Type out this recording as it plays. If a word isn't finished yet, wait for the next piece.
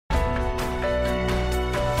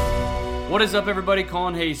What is up, everybody?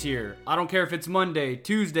 Colin Hayes here. I don't care if it's Monday,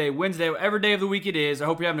 Tuesday, Wednesday, whatever day of the week it is. I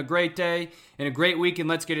hope you're having a great day and a great week, and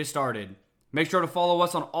let's get it started. Make sure to follow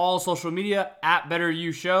us on all social media at Better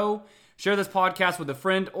You Show. Share this podcast with a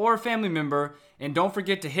friend or a family member, and don't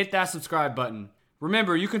forget to hit that subscribe button.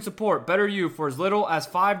 Remember, you can support Better You for as little as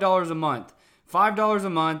 $5 a month. $5 a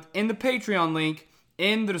month in the Patreon link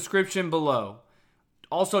in the description below.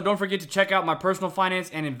 Also, don't forget to check out my personal finance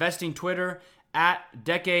and investing Twitter at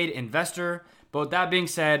Decade Investor. But with that being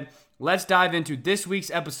said, let's dive into this week's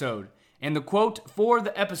episode. And the quote for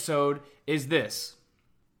the episode is this: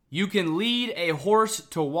 "You can lead a horse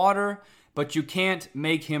to water, but you can't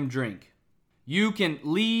make him drink." You can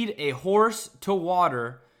lead a horse to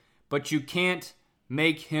water, but you can't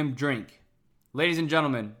make him drink. Ladies and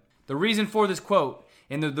gentlemen, the reason for this quote,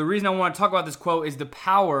 and the reason I want to talk about this quote, is the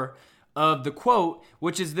power of the quote,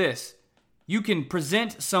 which is this: you can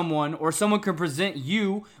present someone, or someone can present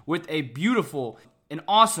you with a beautiful, an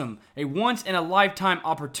awesome, a once-in-a-lifetime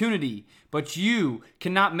opportunity, but you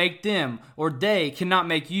cannot make them, or they cannot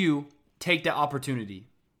make you take that opportunity.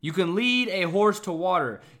 You can lead a horse to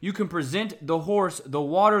water. You can present the horse the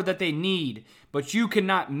water that they need, but you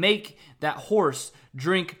cannot make that horse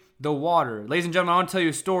drink the water. Ladies and gentlemen, I want to tell you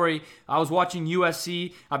a story. I was watching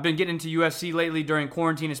UFC. I've been getting into UFC lately during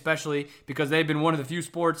quarantine, especially because they've been one of the few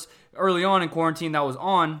sports early on in quarantine that was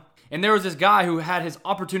on. And there was this guy who had his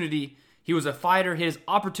opportunity. He was a fighter. His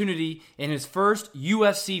opportunity in his first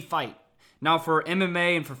UFC fight. Now, for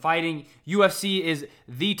MMA and for fighting, UFC is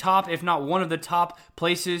the top, if not one of the top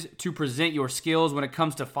places to present your skills when it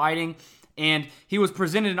comes to fighting. And he was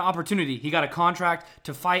presented an opportunity. He got a contract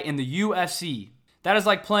to fight in the UFC. That is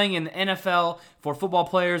like playing in the NFL for football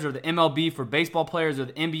players, or the MLB for baseball players, or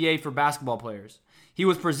the NBA for basketball players. He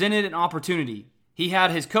was presented an opportunity. He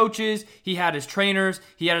had his coaches, he had his trainers,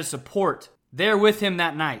 he had his support there with him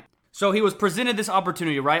that night. So he was presented this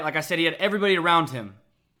opportunity, right? Like I said, he had everybody around him,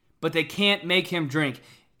 but they can't make him drink.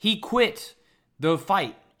 He quit the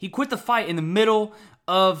fight. He quit the fight in the middle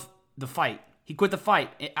of the fight. He quit the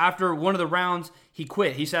fight. After one of the rounds, he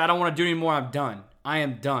quit. He said, "I don't want to do anymore. I'm done. I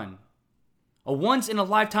am done." A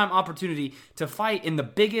once-in-a-lifetime opportunity to fight in the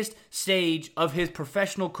biggest stage of his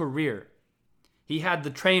professional career. He had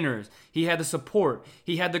the trainers, he had the support,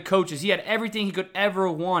 he had the coaches, he had everything he could ever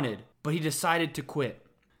wanted, but he decided to quit.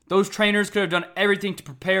 Those trainers could have done everything to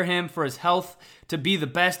prepare him for his health to be the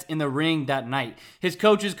best in the ring that night. His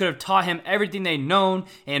coaches could have taught him everything they'd known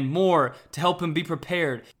and more to help him be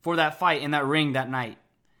prepared for that fight in that ring that night.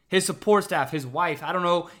 His support staff, his wife, I don't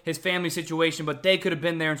know his family situation, but they could have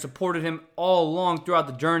been there and supported him all along throughout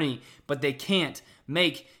the journey, but they can't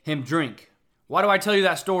make him drink. Why do I tell you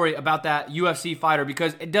that story about that UFC fighter?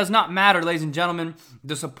 Because it does not matter, ladies and gentlemen,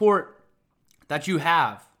 the support that you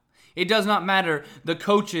have. It does not matter the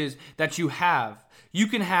coaches that you have. You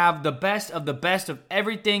can have the best of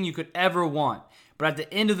everything you could ever want, but at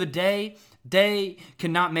the end of the day, they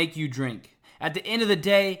cannot make you drink. At the end of the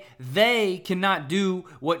day, they cannot do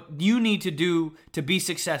what you need to do to be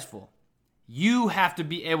successful. You have to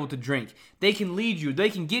be able to drink. They can lead you.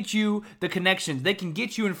 They can get you the connections. They can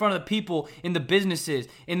get you in front of the people, in the businesses,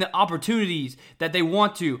 in the opportunities that they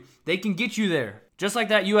want to. They can get you there. Just like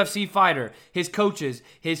that UFC fighter, his coaches,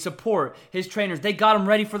 his support, his trainers, they got him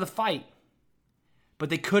ready for the fight.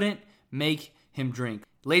 But they couldn't make him drink.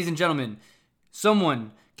 Ladies and gentlemen,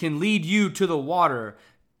 someone can lead you to the water.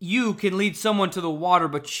 You can lead someone to the water,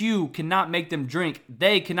 but you cannot make them drink.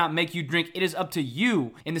 They cannot make you drink. It is up to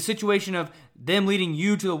you. In the situation of them leading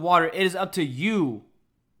you to the water, it is up to you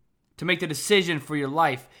to make the decision for your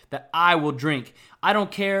life that I will drink. I don't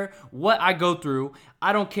care what I go through.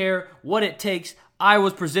 I don't care what it takes. I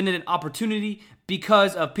was presented an opportunity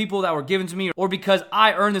because of people that were given to me, or because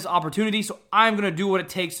I earned this opportunity, so I'm going to do what it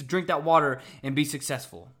takes to drink that water and be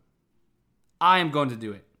successful. I am going to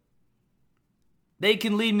do it. They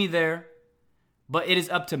can lead me there, but it is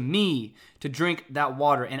up to me to drink that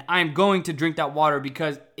water. And I am going to drink that water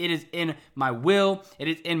because it is in my will, it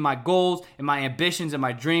is in my goals and my ambitions and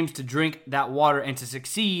my dreams to drink that water and to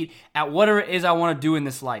succeed at whatever it is I want to do in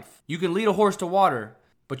this life. You can lead a horse to water,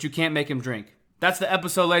 but you can't make him drink. That's the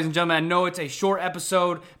episode, ladies and gentlemen. I know it's a short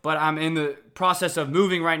episode, but I'm in the process of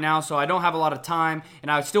moving right now, so I don't have a lot of time, and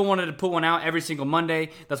I still wanted to put one out every single Monday.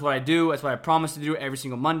 That's what I do. That's what I promise to do every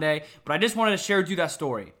single Monday. But I just wanted to share with you that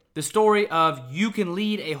story. The story of you can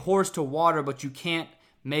lead a horse to water, but you can't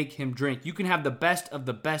make him drink. You can have the best of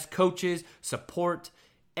the best coaches, support,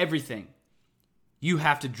 everything. You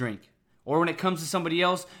have to drink. Or when it comes to somebody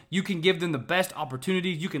else, you can give them the best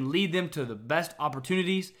opportunities. You can lead them to the best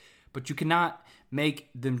opportunities, but you cannot make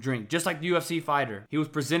them drink. Just like the UFC fighter, he was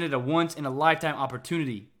presented a once-in-a-lifetime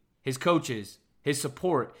opportunity. his coaches, his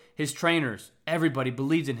support, his trainers, everybody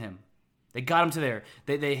believed in him. They got him to there.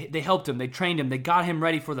 They helped him. They trained him. They got him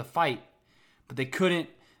ready for the fight. But they couldn't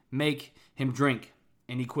make him drink,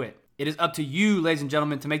 and he quit. It is up to you, ladies and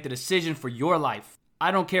gentlemen, to make the decision for your life.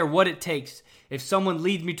 I don't care what it takes. If someone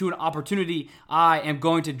leads me to an opportunity, I am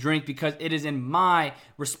going to drink because it is in my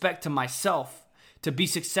respect to myself to be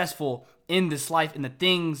successful in this life and the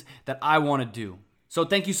things that I want to do. So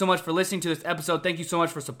thank you so much for listening to this episode. Thank you so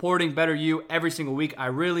much for supporting Better You every single week. I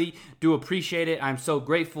really do appreciate it. I'm so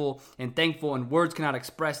grateful and thankful, and words cannot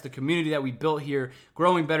express the community that we built here,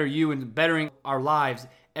 growing Better You and bettering our lives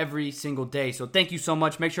every single day. So thank you so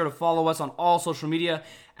much. Make sure to follow us on all social media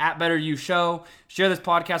at Better You Show. Share this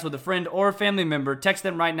podcast with a friend or a family member. Text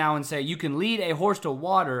them right now and say, you can lead a horse to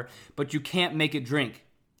water, but you can't make it drink.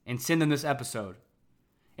 And send them this episode.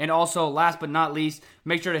 And also, last but not least,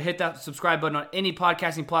 make sure to hit that subscribe button on any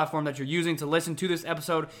podcasting platform that you're using to listen to this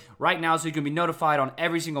episode right now so you can be notified on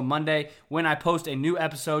every single Monday when I post a new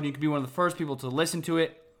episode. You can be one of the first people to listen to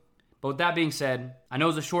it. But with that being said, I know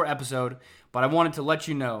it's a short episode, but I wanted to let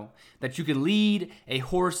you know that you can lead a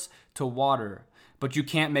horse to water, but you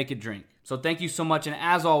can't make it drink. So thank you so much. And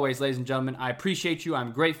as always, ladies and gentlemen, I appreciate you.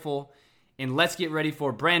 I'm grateful. And let's get ready for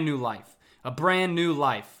a brand new life. A brand new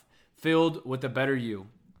life filled with a better you.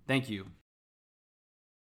 Thank you.